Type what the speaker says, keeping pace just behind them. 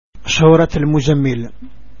سورة المزمل.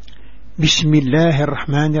 بسم الله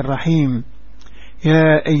الرحمن الرحيم.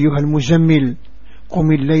 يا أيها المزمل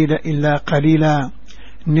قم الليل إلا قليلا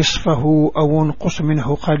نصفه أو انقص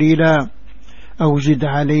منه قليلا أو زد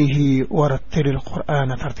عليه ورتل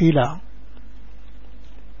القرآن ترتيلا.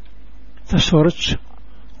 تسورة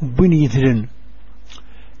بني ذلن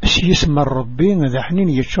اسم الربي ذا حنين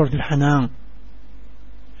يتشرد الحنان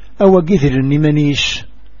أو قذل النمانيس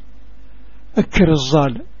أكر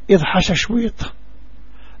الظال إذ حش شويط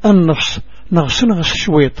النفس نغس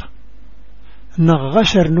شويط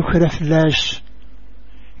نغسر نكرة فلاس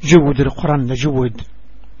جود القرآن لجود.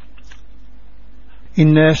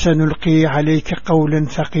 إنا سنلقي عليك قولا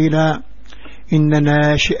ثقيلا إن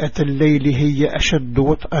ناشئة الليل هي أشد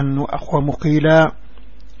وطئا وأقوى مقيلا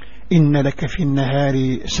إن لك في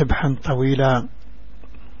النهار سبحا طويلا.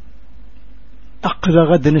 أقل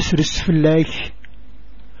غد نسرس في الليل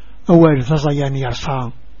أول ضزيان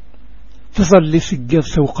يرصى تظل ثقل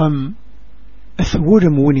ثوقم أثور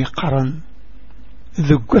موني قرن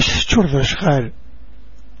ذقس تشرد أشغال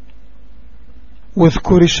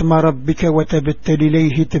واذكر اسم ربك وتبتل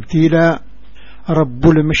إليه تبتيلا رب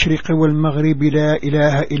المشرق والمغرب لا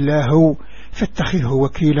إله إلا هو فاتخذه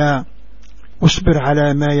وكيلا واصبر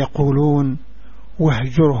على ما يقولون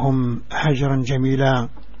واهجرهم هجرا جميلا.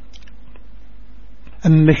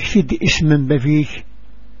 أما اكفد اسما بفيك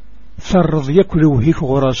فرض يكل وهيك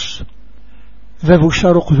غرس ذا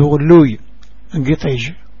شارق ذو غلوي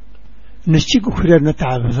انقطيج نستيقو خلال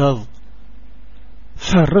نتعب ذاض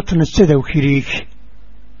فرط نستدو كريك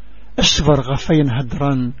أصفر غفين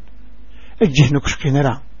هدران أجه نكشقين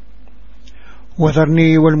لا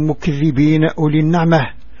وذرني والمكذبين أولي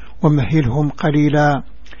النعمة ومهلهم قليلا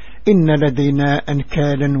إن لدينا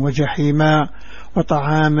أنكالا وجحيما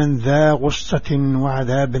وطعاما ذا غصة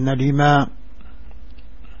وعذابا أليما.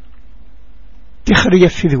 تخري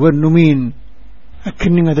في ذو النمين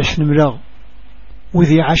أكني هذا شنملاغ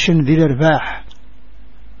وذي عشن ذي الأرباح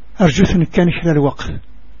أرجوثن كان خلال الوقت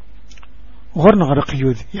غرن غرق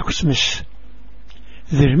يوذ يكسمس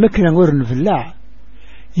ذي المكنة غرن فلاع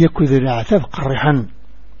يكو ذي العتاب قرحا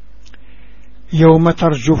يوم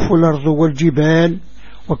ترجف الأرض والجبال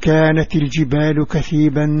وكانت الجبال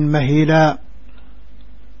كثيبا مهيلا.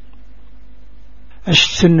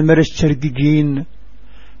 السن مرسترقين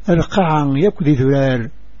القاع يكو ذي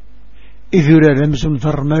ذلال إذ ذلال لمز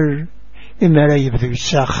ذرمل إما لا يبذل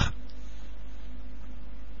الساخ.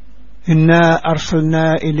 إنا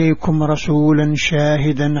أرسلنا إليكم رسولا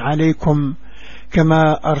شاهدا عليكم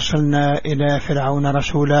كما أرسلنا إلى فرعون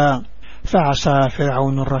رسولا فعصى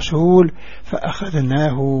فرعون الرسول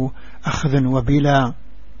فأخذناه أخذا وبلا.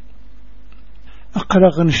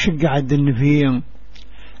 أقرغ نشجع النبي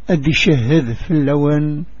أدي شهد في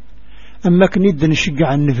اللون أما كنيد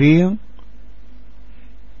نشجع النبي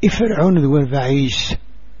إفرعون ذو البعيس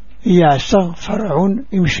يعصى فرعون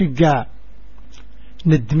يمشجع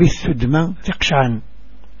ندمث دما تقشعن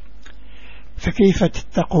فكيف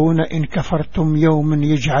تتقون إن كفرتم يوما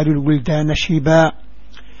يجعل الولدان شيبا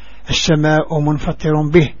السماء منفطر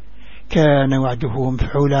به كان وعده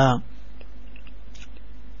مفعولا.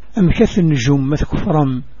 أمكث النجوم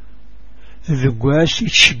مثكفرم ذقواس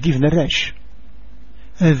يتشقي في نراش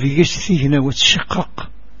هذه يستثيهنا وتشقق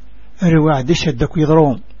الوعد سدك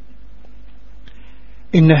يضرون.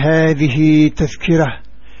 إن هذه تذكرة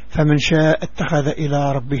فمن شاء اتخذ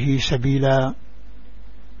إلى ربه سبيلا.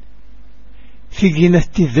 في جنة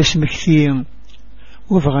الذسم كثير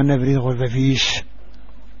وفغى نبري غرفيس.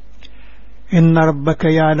 إن ربك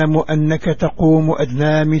يعلم أنك تقوم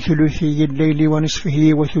أدنى من ثلثي الليل ونصفه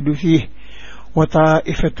وثلثيه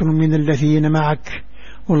وطائفة من الذين معك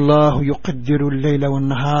والله يقدر الليل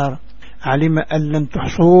والنهار علم أن لن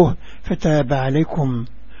تحصوه فتاب عليكم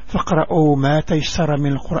فاقرأوا ما تيسر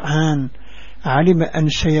من القرآن علم أن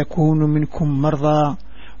سيكون منكم مرضى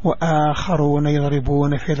وآخرون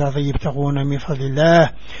يضربون في الأرض يبتغون من فضل الله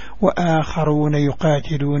وآخرون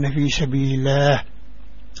يقاتلون في سبيل الله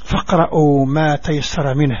فاقرأوا ما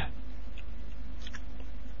تيسر منه.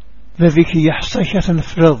 ذلك يحصيك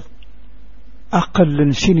تنفرض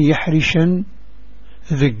أقل سن يحرشا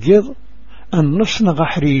ذقض النص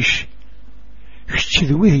نغحريش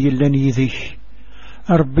اشتذوه يلاني ذيك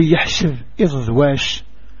ربي يحسب إضذواش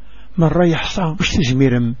مرة يحصى وش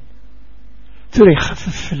تزميرم ترى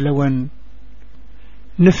يخفف في اللون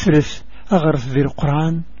نفرث أغرث ذي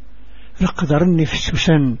القرآن لقدرني في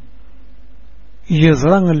السوسن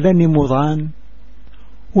يضران لاني مضان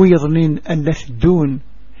ويظنين أن لا تدون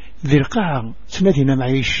ذي القاع سندنا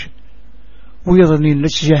معيش ويظنين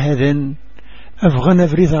لتجاهذا أفغان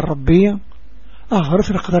فريض الربية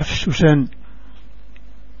أغرث القدر في السوسن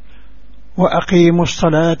وأقيموا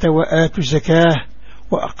الصلاة وآتوا الزكاة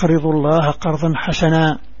وأقرضوا الله قرضا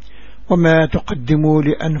حسنا وما تقدموا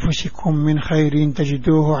لأنفسكم من خير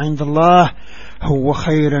تجدوه عند الله هو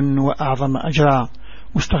خيرا وأعظم أجرا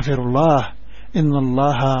واستغفروا الله إن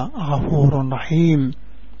الله غفور رحيم.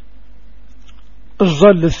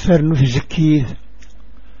 الظل الثرن في زكيه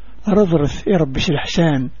رضرث ربش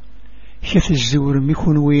الحسان شث الزور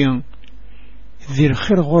ميكون وين ذي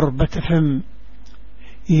الخير غربة فم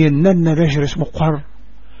ينن رجرس مقر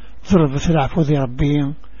ضربة العفو ذي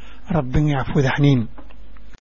ربي يعفو ذي حنين.